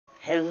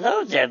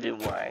Hello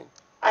everyone,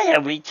 I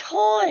have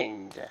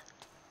returned.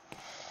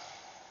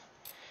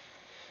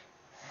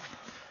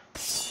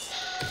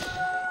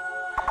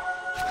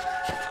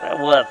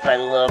 What a fun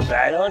little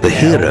battle. The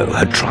hero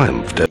had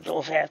triumphed. You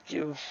don't have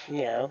to,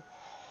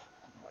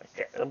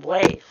 get the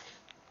blaze.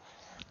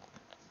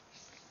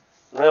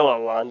 No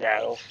long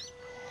battle.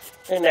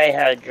 And I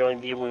had to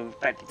join the with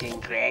the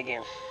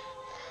dragon.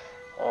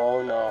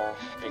 Oh no,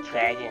 the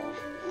dragon.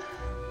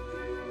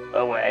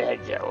 Oh wait, I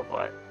had yellow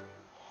but.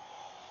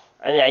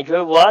 And I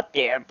drove up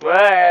there,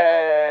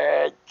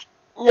 but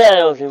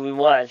no, if we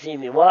want to see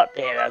me walk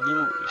there, I'll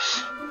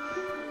lose.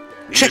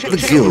 Check the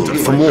guild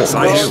for more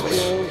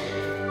quests.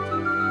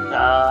 No,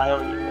 I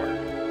don't need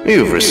one.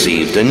 You've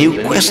received a new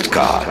quest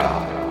card.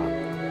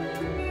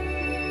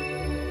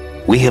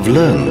 We have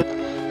learned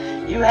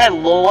You have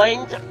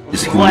loins?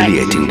 his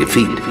humiliating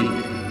defeat.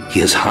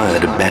 He has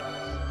hired a band.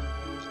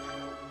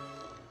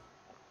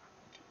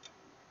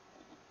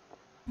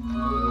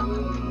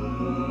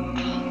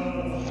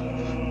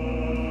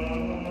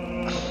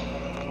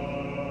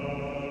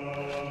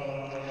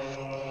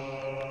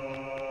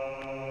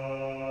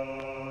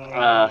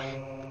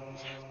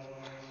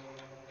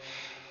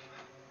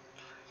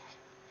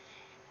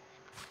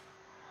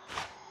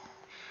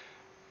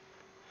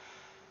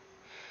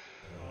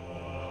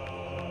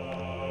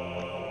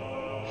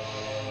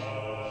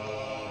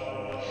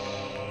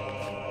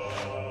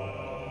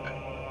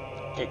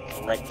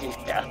 Like this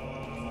stuff.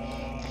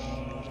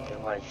 You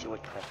want to see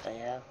what quests I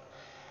have?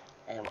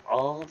 I have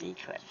all the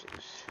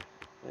treasures.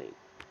 Wait.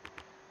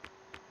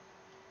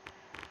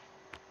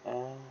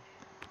 Oh.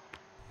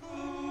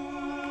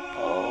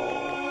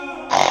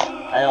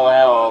 I don't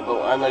have all the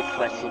other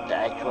questions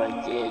that I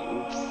tried to get.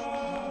 Oops.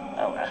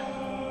 Oh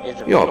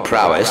well. Your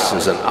prowess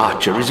as an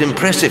archer is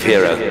impressive,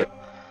 hero.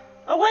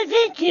 Oh, why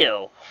thank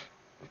you.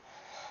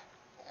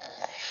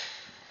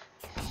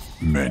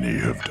 Many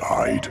have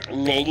died.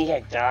 Many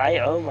have died?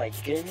 Oh my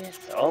goodness.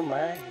 Oh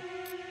my.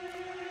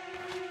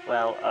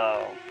 Well,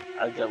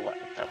 I'll go with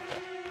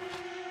something.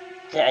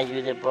 Can I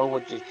do the bow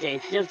with the same?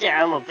 Still say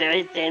I'm a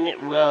very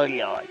famous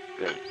warrior.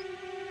 Good.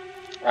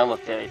 I'm a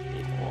very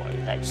famous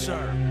warrior.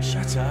 Sir,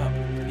 shut up.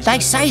 They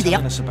say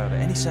telling us about it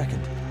any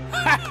second.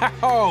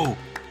 Ho!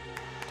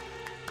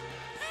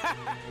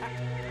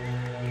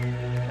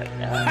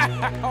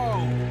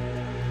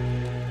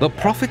 The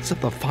prophets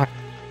of the fire.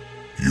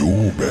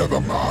 You bear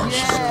the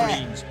mask.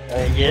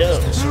 I do.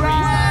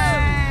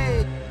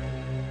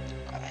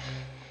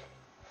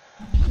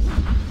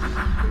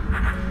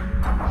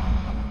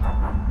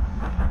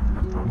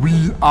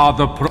 We are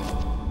the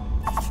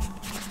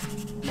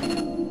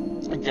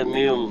It's a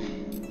moon.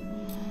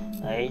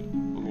 Right?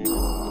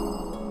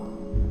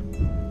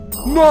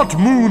 Not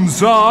moon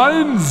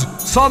signs!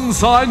 Sun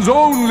signs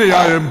only,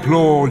 I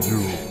implore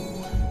you.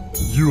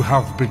 You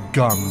have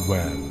begun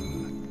well.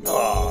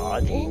 Aw,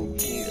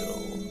 thank you.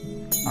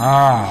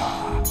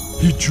 Ah,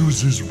 he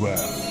chooses well.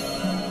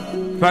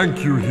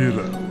 Thank you,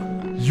 hero.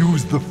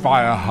 Use the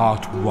fire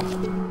heart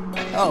one.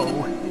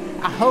 Oh,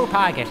 I hope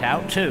I get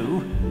out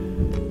too.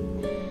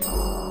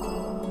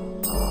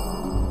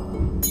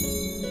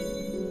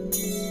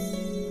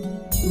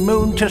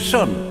 Moon to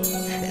sun.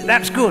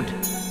 That's good.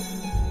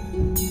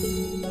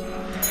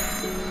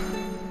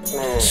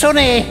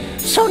 Sonny!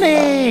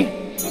 Sonny!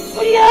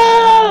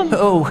 William!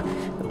 Oh,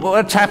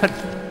 what's happened?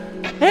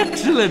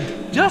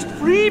 Excellent! Just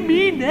free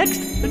me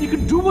next, and you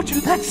can do what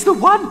you... That's the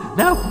one!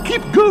 Now,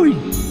 keep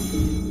going!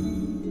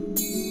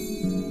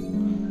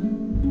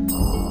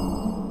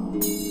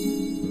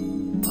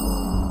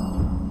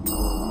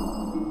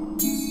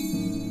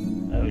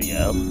 There we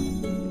go.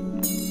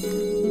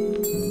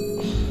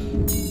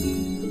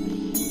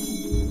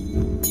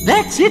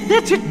 That's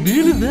it,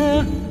 nearly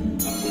there.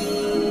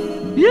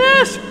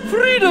 Yes,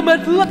 freedom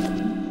at last!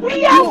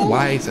 You're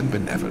wise and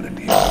benevolent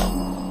here.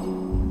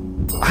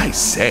 I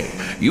say,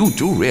 you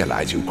do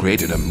realize you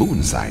created a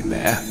moon sign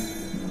there.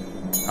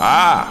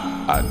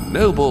 Ah, a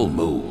noble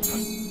move.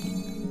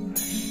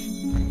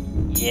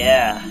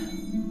 Yeah.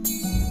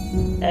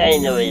 I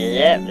know what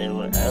that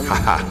meant.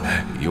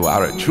 Haha, you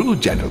are a true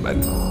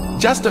gentleman.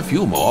 Just a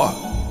few more.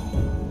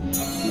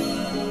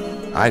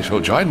 I shall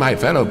join my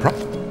fellow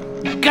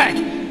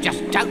Good!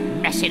 Just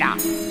don't mess it up.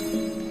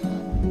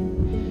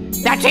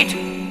 That's it!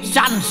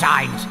 Sun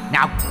signs!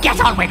 Now get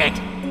on with it!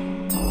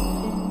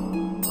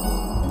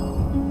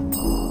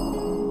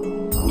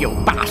 You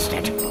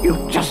bastard!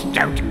 You just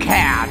don't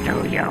care,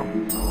 do you?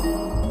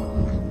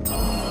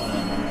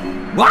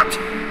 What?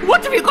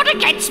 What have you got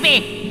against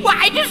me?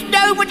 Why does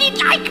nobody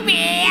like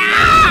me?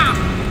 Ah!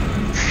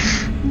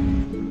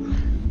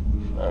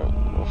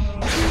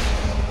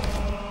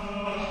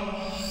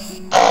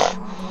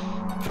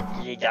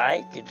 Did he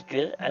die? Did it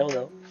good? I don't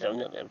know. Some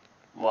of them.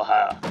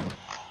 Wow.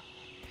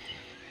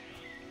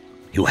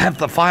 You have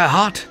the fire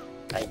heart?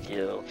 I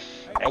do.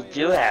 I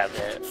do have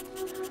it.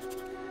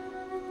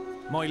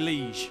 My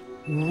liege.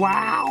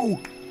 Wow!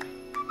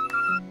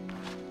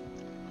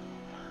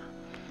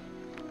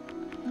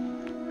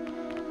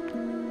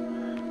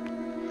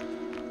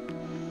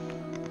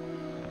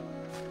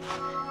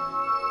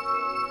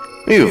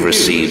 You've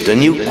received a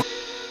new...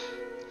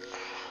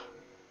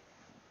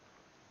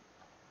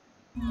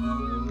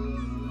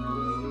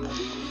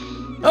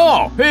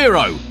 Oh,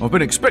 Hero! I've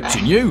been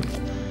expecting you.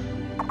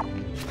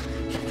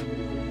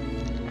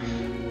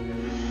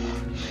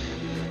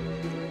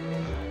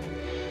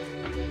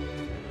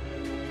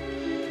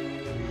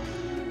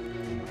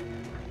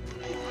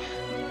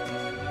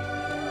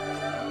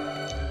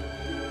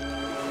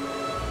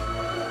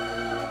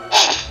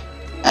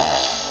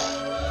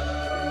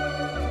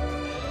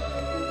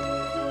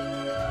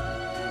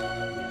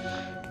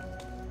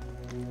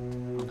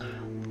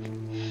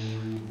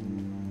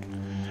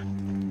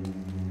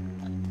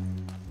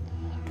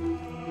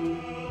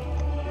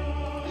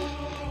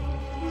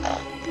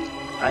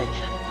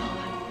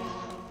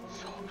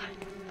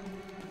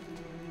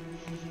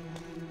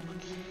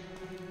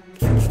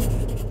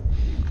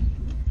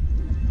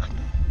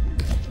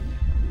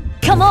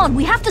 Come on,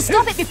 we have to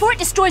stop it before it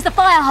destroys the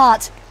fire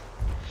heart.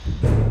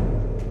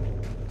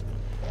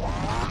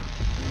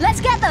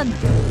 Let's get them.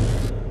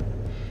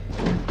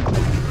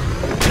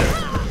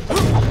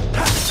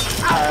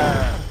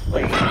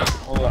 Wait,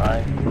 hold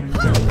on.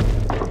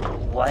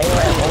 Why do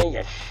I want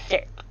a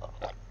stick?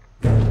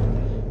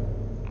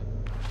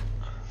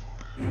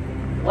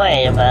 Why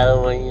am I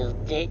on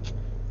a stick?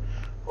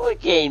 What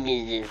gave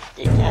me this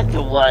stick? I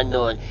don't want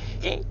no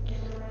stick.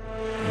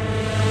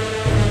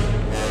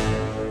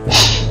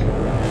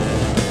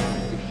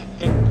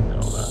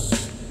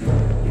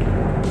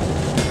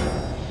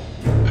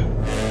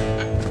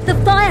 The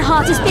fire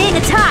heart is being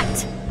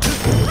attacked.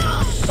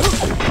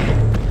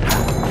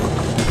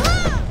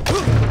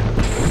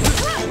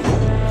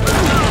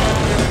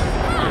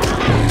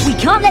 We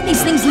can't let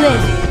these things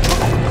live.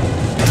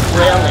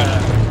 Really?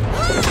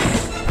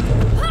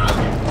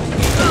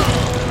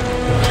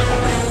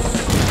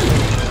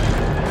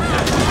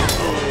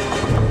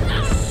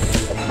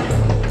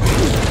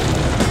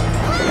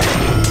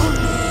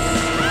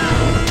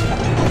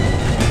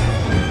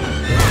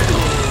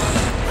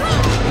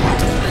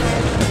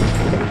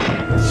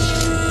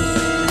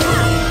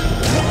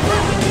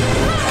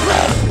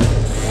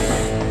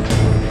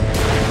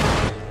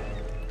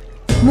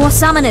 More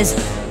summoners.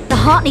 The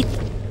heart needs...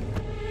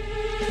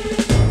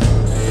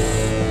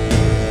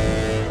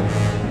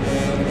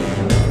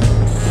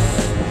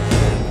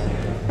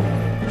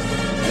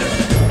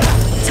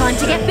 Time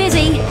to get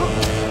busy.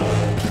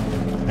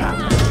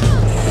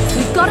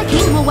 We've got to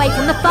keep them away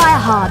from the fire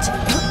heart.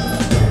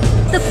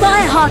 The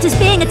fire heart is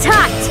being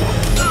attacked.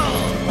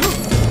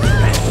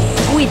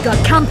 We've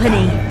got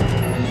company.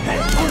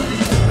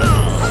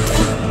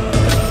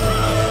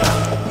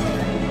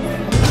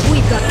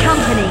 We've got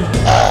company.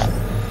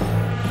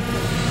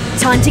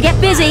 Time to get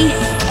busy.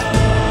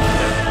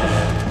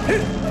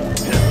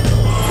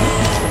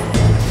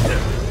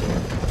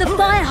 The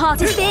fire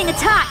heart is being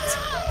attacked.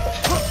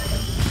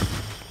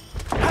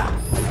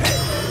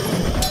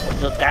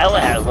 So that would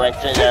have went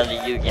to another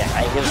unit.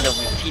 I have to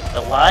repeat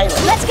the line.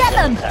 Let's get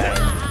them.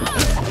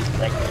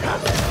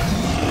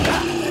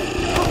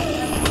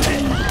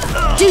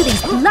 Do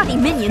these bloody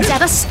minions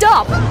ever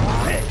stop?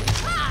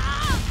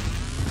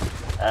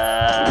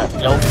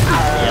 Nope.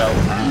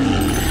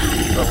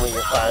 But when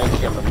you finally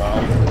get them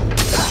all.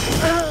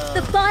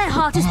 The fire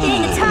heart is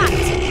being attacked.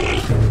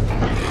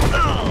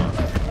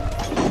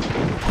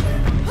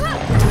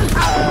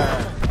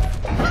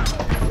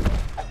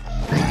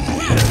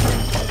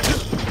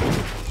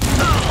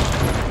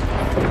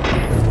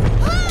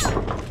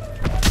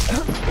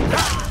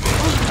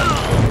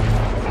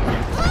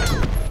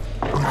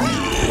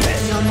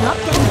 You're not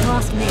getting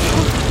past me.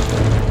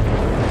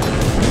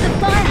 The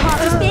fire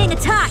heart is being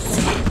attacked.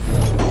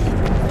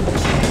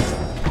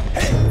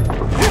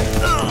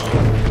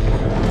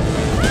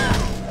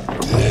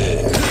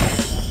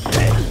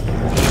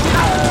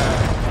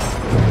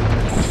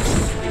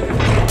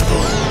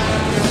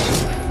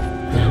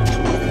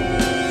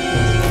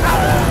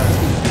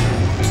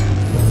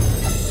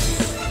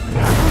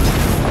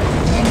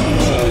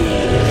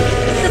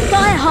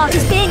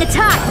 Is being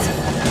attacked.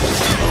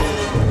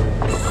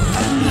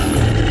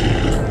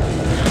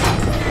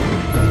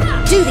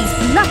 Do these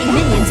bloody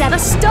minions ever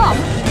stop?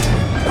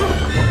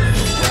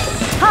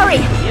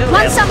 Hurry!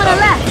 One summoner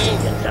left.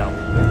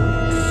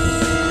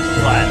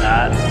 Why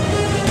not?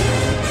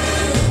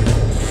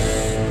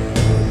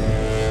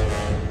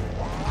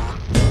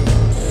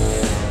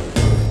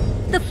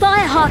 The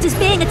fire heart is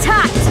being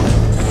attacked.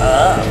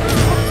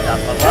 Not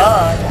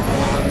alone.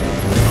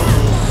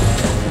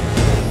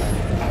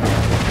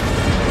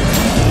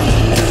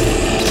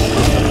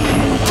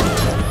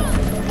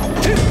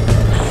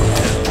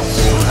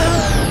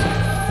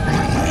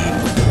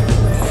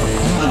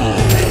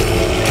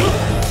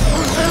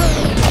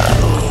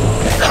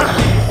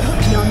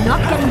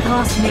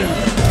 Past me.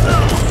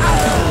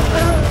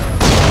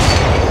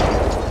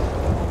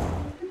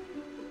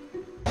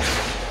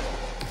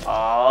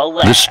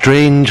 The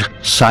strange,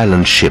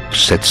 silent ship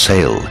set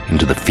sail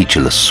into the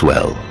featureless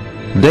swell.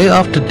 Day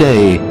after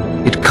day,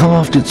 it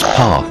carved its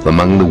path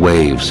among the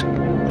waves,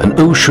 an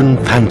ocean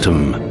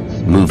phantom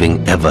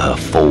moving ever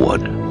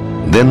forward.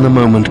 Then the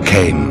moment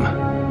came.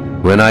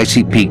 when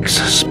icy peaks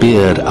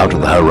speared out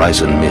of the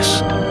horizon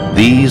mist.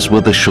 These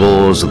were the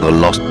shores of the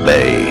Lost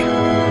Bay.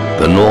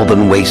 The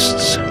northern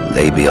wastes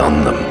lay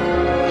beyond them.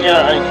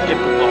 Yeah,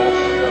 unskippable.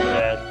 So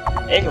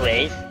bad.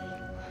 Anyways,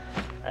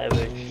 I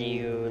will see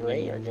you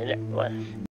later. The next one.